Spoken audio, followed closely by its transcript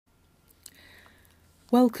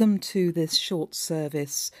Welcome to this short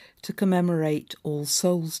service to commemorate All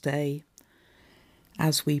Souls' Day,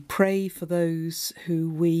 as we pray for those who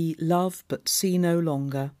we love but see no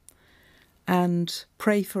longer, and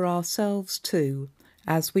pray for ourselves too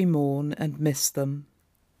as we mourn and miss them.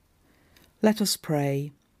 Let us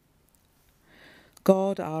pray.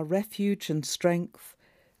 God, our refuge and strength,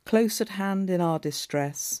 close at hand in our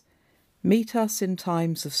distress, meet us in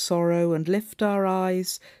times of sorrow and lift our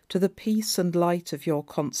eyes to the peace and light of your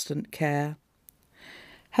constant care.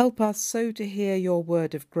 Help us so to hear your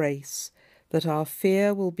word of grace that our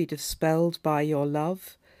fear will be dispelled by your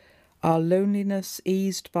love, our loneliness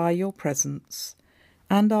eased by your presence,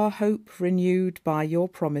 and our hope renewed by your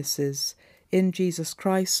promises, in Jesus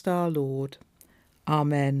Christ our Lord.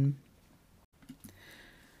 Amen.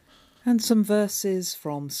 And some verses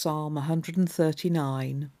from Psalm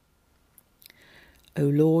 139. O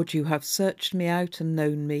Lord, you have searched me out and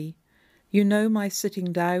known me. You know my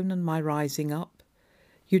sitting down and my rising up.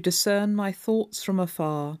 You discern my thoughts from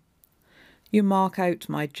afar. You mark out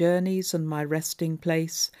my journeys and my resting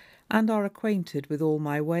place, and are acquainted with all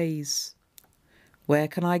my ways. Where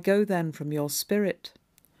can I go then from your spirit?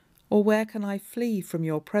 Or where can I flee from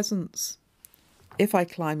your presence? If I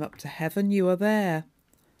climb up to heaven, you are there.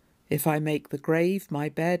 If I make the grave my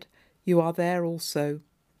bed, you are there also.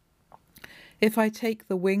 If I take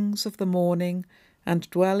the wings of the morning and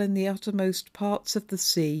dwell in the uttermost parts of the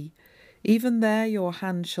sea, even there your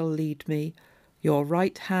hand shall lead me, your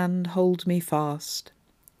right hand hold me fast.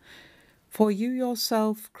 For you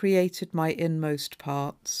yourself created my inmost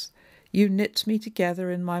parts. You knit me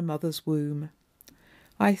together in my mother's womb.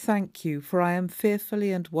 I thank you, for I am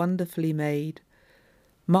fearfully and wonderfully made.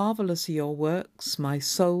 Marvellous are your works, my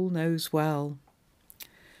soul knows well.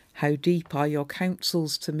 How deep are your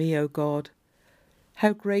counsels to me, O God!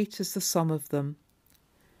 How great is the sum of them!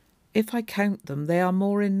 If I count them, they are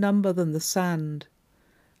more in number than the sand,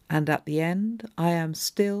 and at the end I am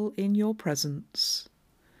still in your presence.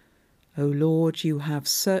 O Lord, you have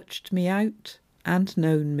searched me out and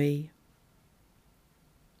known me.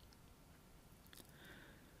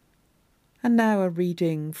 And now a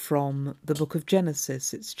reading from the book of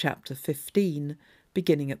Genesis. It's chapter 15,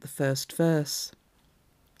 beginning at the first verse.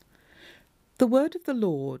 The word of the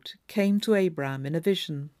Lord came to Abram in a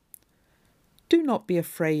vision. Do not be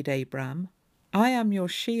afraid, Abram. I am your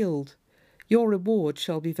shield. Your reward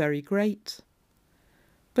shall be very great.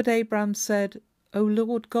 But Abram said, O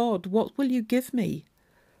Lord God, what will you give me?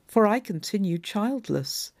 For I continue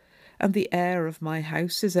childless, and the heir of my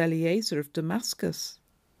house is Eliezer of Damascus.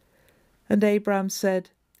 And Abram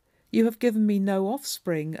said, You have given me no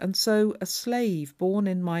offspring, and so a slave born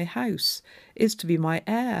in my house is to be my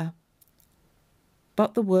heir.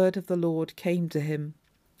 But the word of the Lord came to him,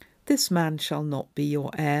 This man shall not be your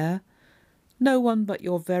heir. No one but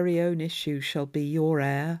your very own issue shall be your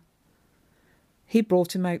heir. He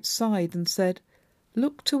brought him outside and said,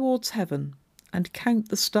 Look towards heaven and count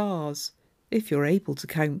the stars, if you're able to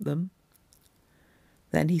count them.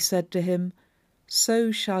 Then he said to him, So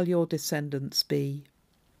shall your descendants be.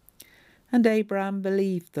 And Abram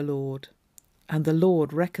believed the Lord, and the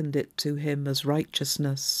Lord reckoned it to him as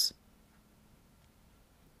righteousness.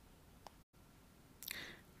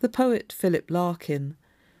 The poet Philip Larkin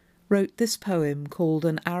wrote this poem called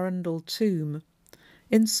An Arundel Tomb,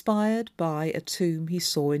 inspired by a tomb he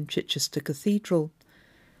saw in Chichester Cathedral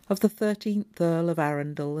of the 13th Earl of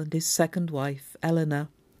Arundel and his second wife, Eleanor.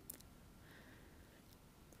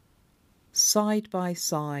 Side by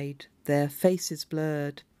side, their faces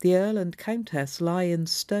blurred, the Earl and Countess lie in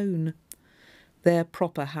stone, their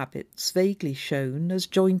proper habits vaguely shown as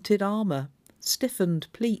jointed armour, stiffened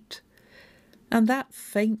pleat, and that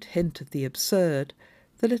faint hint of the absurd,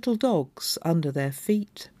 the little dogs under their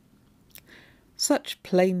feet. Such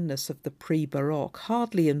plainness of the pre-Baroque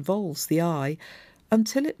hardly involves the eye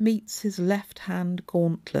until it meets his left-hand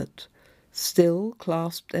gauntlet, still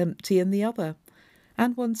clasped empty in the other,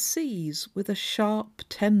 and one sees, with a sharp,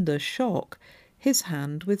 tender shock, his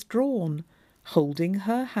hand withdrawn, holding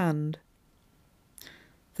her hand.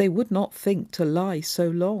 They would not think to lie so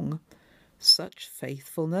long. Such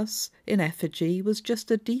faithfulness in effigy was just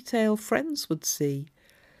a detail friends would see,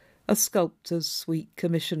 a sculptor's sweet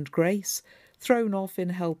commissioned grace thrown off in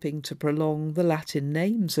helping to prolong the Latin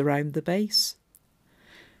names around the base.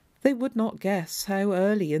 They would not guess how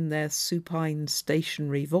early in their supine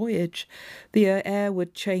stationary voyage the air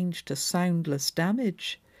would change to soundless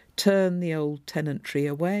damage, turn the old tenantry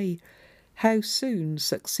away, how soon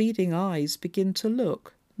succeeding eyes begin to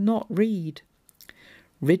look, not read.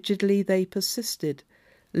 Rigidly they persisted,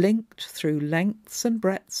 linked through lengths and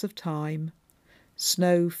breadths of time.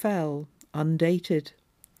 Snow fell, undated,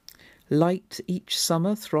 Light each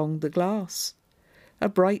summer thronged the glass. A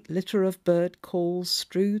bright litter of bird calls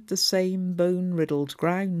strewed the same bone-riddled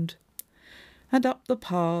ground. And up the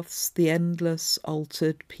paths the endless,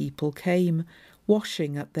 altered people came,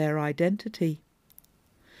 washing at their identity.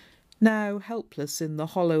 Now helpless in the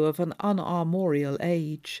hollow of an unarmorial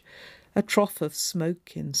age, a trough of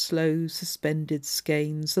smoke in slow suspended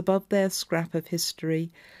skeins above their scrap of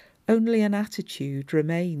history, only an attitude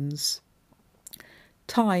remains.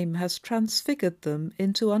 Time has transfigured them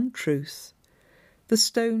into untruth. The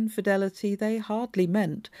stone fidelity they hardly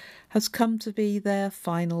meant has come to be their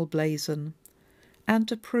final blazon, and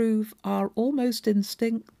to prove our almost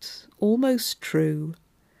instinct, almost true.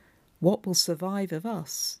 What will survive of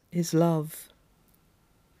us is love.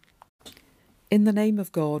 In the name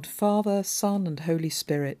of God, Father, Son, and Holy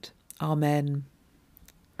Spirit. Amen.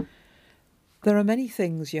 There are many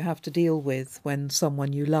things you have to deal with when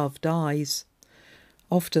someone you love dies.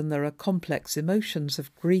 Often there are complex emotions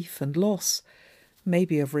of grief and loss,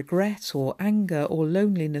 maybe of regret or anger or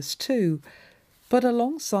loneliness too, but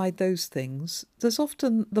alongside those things there's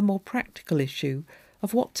often the more practical issue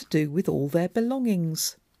of what to do with all their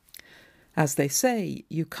belongings. As they say,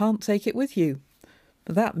 you can't take it with you.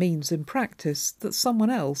 That means in practice that someone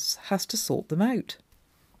else has to sort them out.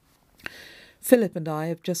 Philip and I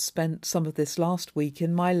have just spent some of this last week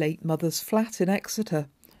in my late mother's flat in Exeter.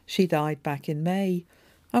 She died back in May,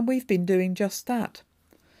 and we've been doing just that.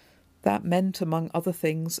 That meant, among other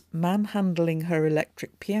things, manhandling her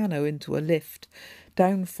electric piano into a lift,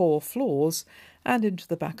 down 4 floors, and into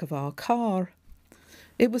the back of our car.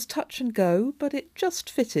 It was touch and go, but it just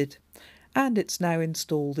fitted, and it's now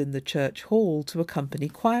installed in the church hall to accompany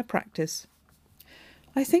choir practice.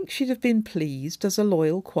 I think she'd have been pleased as a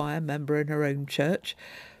loyal choir member in her own church,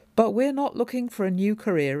 but we're not looking for a new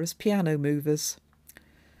career as piano movers.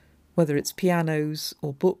 Whether it's pianos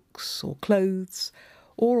or books or clothes,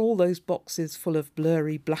 or all those boxes full of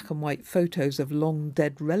blurry black and white photos of long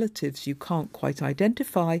dead relatives you can't quite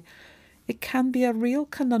identify, it can be a real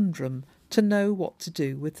conundrum to know what to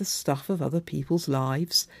do with the stuff of other people's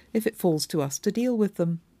lives if it falls to us to deal with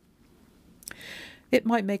them. It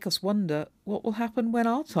might make us wonder what will happen when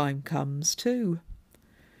our time comes too.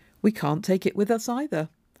 We can't take it with us either,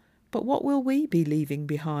 but what will we be leaving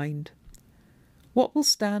behind? What will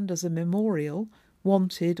stand as a memorial,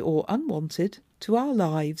 wanted or unwanted, to our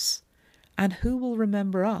lives, and who will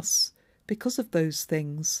remember us because of those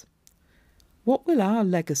things? What will our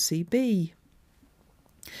legacy be?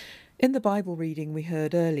 In the Bible reading we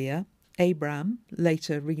heard earlier, Abram,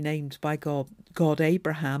 later renamed by God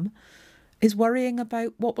Abraham, is worrying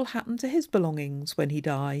about what will happen to his belongings when he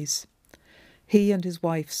dies. He and his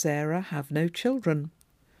wife Sarah have no children.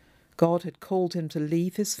 God had called him to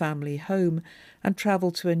leave his family home and travel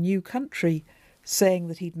to a new country, saying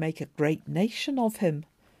that he'd make a great nation of him.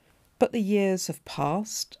 But the years have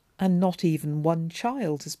passed, and not even one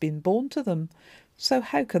child has been born to them, so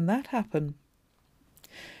how can that happen?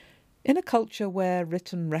 In a culture where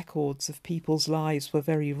written records of people's lives were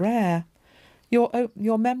very rare,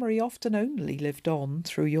 your memory often only lived on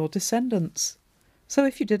through your descendants. So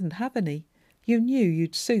if you didn't have any, you knew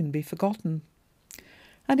you'd soon be forgotten.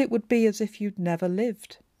 And it would be as if you'd never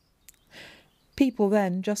lived. People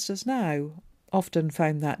then, just as now, often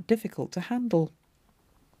found that difficult to handle.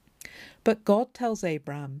 But God tells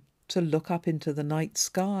Abram to look up into the night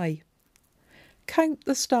sky. Count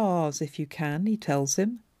the stars if you can, he tells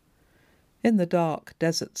him. In the dark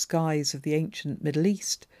desert skies of the ancient Middle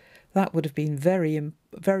East, that would have been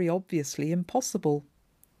very obviously impossible.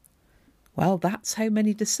 Well, that's how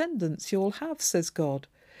many descendants you'll have, says God.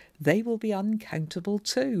 They will be uncountable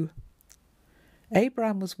too.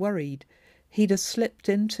 Abram was worried he'd have slipped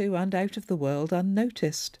into and out of the world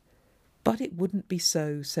unnoticed. But it wouldn't be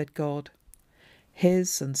so, said God.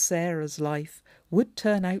 His and Sarah's life would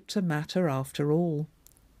turn out to matter after all.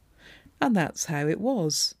 And that's how it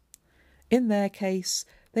was. In their case,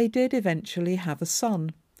 they did eventually have a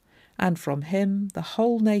son, and from him the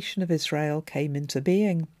whole nation of Israel came into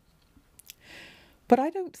being. But I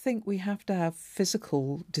don't think we have to have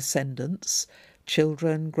physical descendants,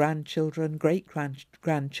 children, grandchildren,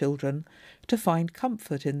 great-grandchildren, to find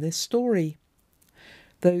comfort in this story.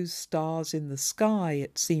 Those stars in the sky,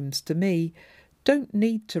 it seems to me, don't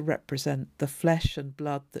need to represent the flesh and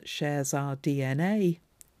blood that shares our DNA.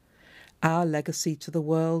 Our legacy to the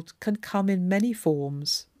world can come in many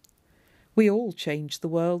forms. We all change the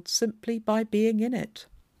world simply by being in it.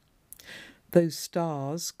 Those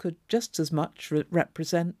stars could just as much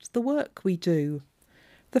represent the work we do,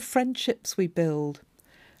 the friendships we build,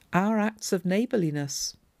 our acts of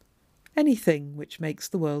neighbourliness, anything which makes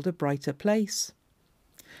the world a brighter place.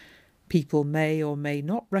 People may or may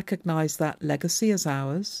not recognise that legacy as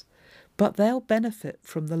ours, but they'll benefit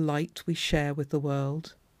from the light we share with the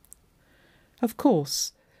world. Of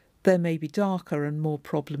course, there may be darker and more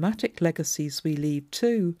problematic legacies we leave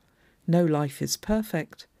too. No life is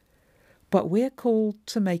perfect. But we're called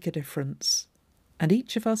to make a difference, and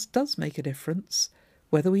each of us does make a difference,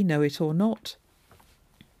 whether we know it or not.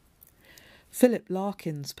 Philip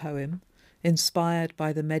Larkin's poem, inspired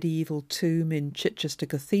by the medieval tomb in Chichester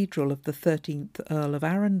Cathedral of the 13th Earl of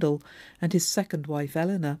Arundel and his second wife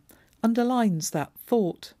Eleanor, underlines that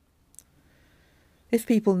thought. If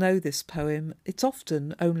people know this poem, it's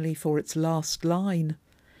often only for its last line,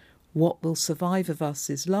 "What will survive of us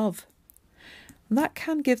is love." And that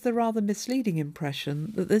can give the rather misleading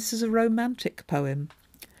impression that this is a romantic poem.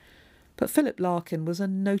 But Philip Larkin was a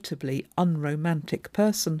notably unromantic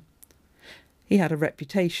person. He had a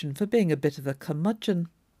reputation for being a bit of a curmudgeon.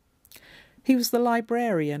 He was the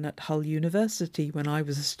librarian at Hull University when I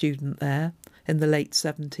was a student there in the late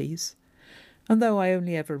 70s, and though I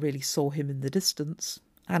only ever really saw him in the distance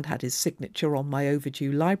and had his signature on my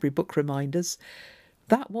overdue library book reminders,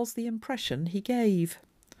 that was the impression he gave.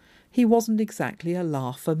 He wasn't exactly a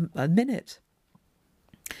laugh a minute.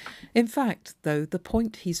 In fact, though, the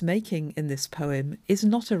point he's making in this poem is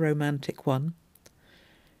not a romantic one.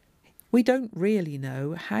 We don't really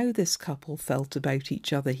know how this couple felt about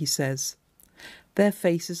each other, he says. Their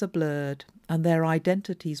faces are blurred and their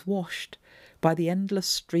identities washed by the endless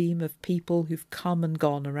stream of people who've come and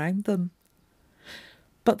gone around them.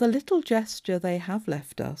 But the little gesture they have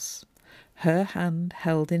left us, her hand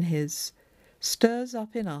held in his, stirs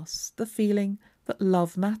up in us the feeling that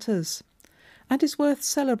love matters and is worth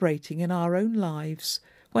celebrating in our own lives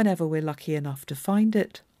whenever we're lucky enough to find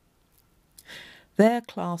it. Their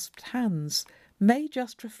clasped hands may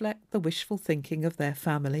just reflect the wishful thinking of their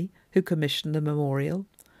family who commissioned the memorial,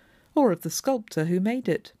 or of the sculptor who made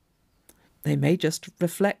it. They may just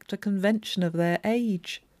reflect a convention of their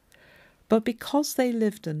age. But because they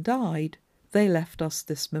lived and died, they left us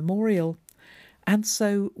this memorial, and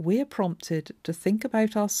so we're prompted to think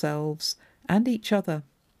about ourselves and each other.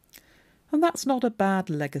 And that's not a bad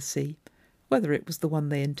legacy, whether it was the one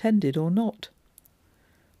they intended or not.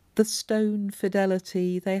 The stone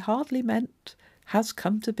fidelity they hardly meant has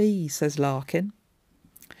come to be, says Larkin.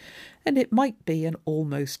 And it might be an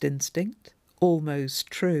almost instinct, almost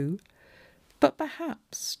true, but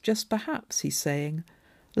perhaps, just perhaps, he's saying,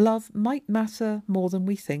 love might matter more than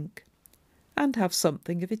we think, and have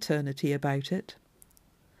something of eternity about it.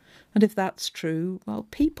 And if that's true, well,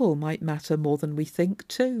 people might matter more than we think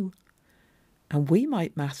too. And we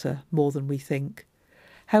might matter more than we think,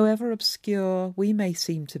 however obscure we may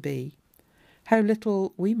seem to be, how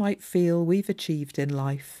little we might feel we've achieved in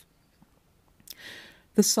life.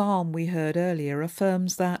 The psalm we heard earlier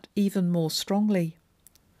affirms that even more strongly.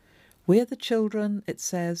 We're the children, it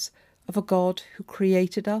says, of a God who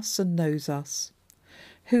created us and knows us,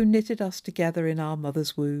 who knitted us together in our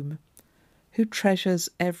mother's womb, who treasures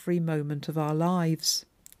every moment of our lives.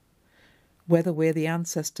 Whether we're the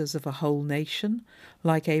ancestors of a whole nation,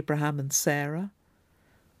 like Abraham and Sarah,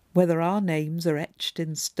 whether our names are etched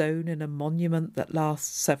in stone in a monument that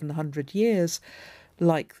lasts 700 years,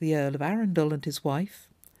 like the Earl of Arundel and his wife,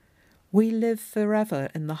 we live forever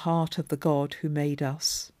in the heart of the God who made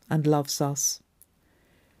us and loves us.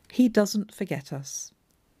 He doesn't forget us.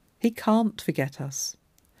 He can't forget us.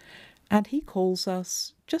 And he calls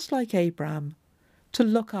us, just like Abraham, to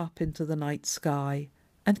look up into the night sky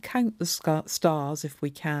and count the stars if we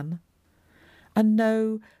can, and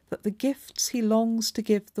know that the gifts he longs to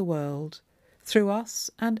give the world, through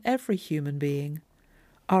us and every human being,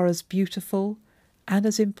 are as beautiful and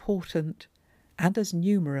as important and as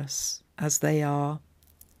numerous as they are.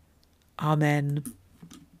 Amen.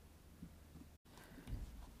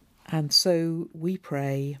 And so we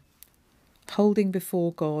pray, holding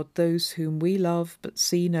before God those whom we love but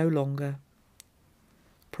see no longer,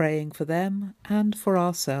 praying for them and for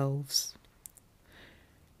ourselves.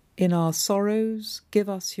 In our sorrows, give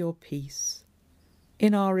us your peace.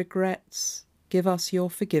 In our regrets, give us your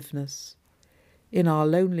forgiveness. In our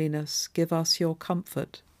loneliness, give us your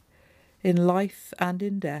comfort. In life and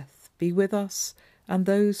in death, be with us and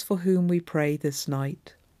those for whom we pray this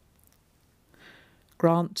night.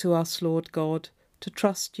 Grant to us, Lord God, to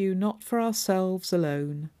trust you not for ourselves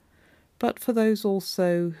alone, but for those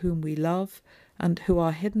also whom we love and who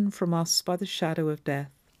are hidden from us by the shadow of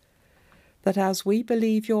death, that as we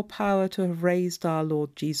believe your power to have raised our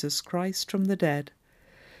Lord Jesus Christ from the dead,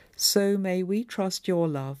 so may we trust your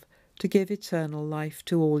love to give eternal life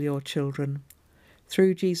to all your children.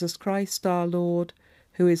 Through Jesus Christ our Lord,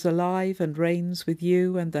 who is alive and reigns with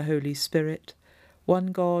you and the Holy Spirit, one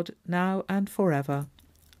God, now and forever.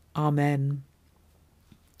 Amen.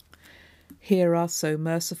 Hear us, O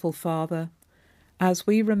merciful Father, as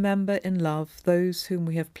we remember in love those whom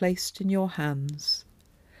we have placed in your hands.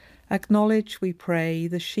 Acknowledge, we pray,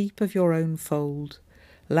 the sheep of your own fold,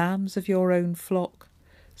 lambs of your own flock,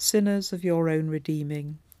 sinners of your own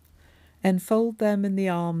redeeming. Enfold them in the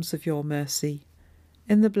arms of your mercy,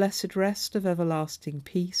 in the blessed rest of everlasting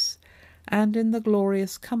peace, and in the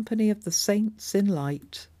glorious company of the saints in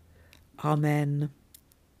light. Amen.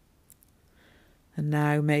 And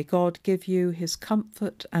now may God give you his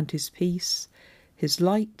comfort and his peace, his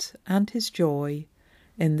light and his joy,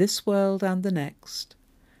 in this world and the next,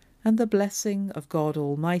 and the blessing of God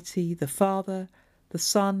Almighty, the Father, the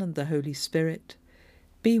Son, and the Holy Spirit,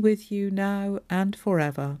 be with you now and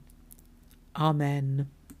forever. Amen.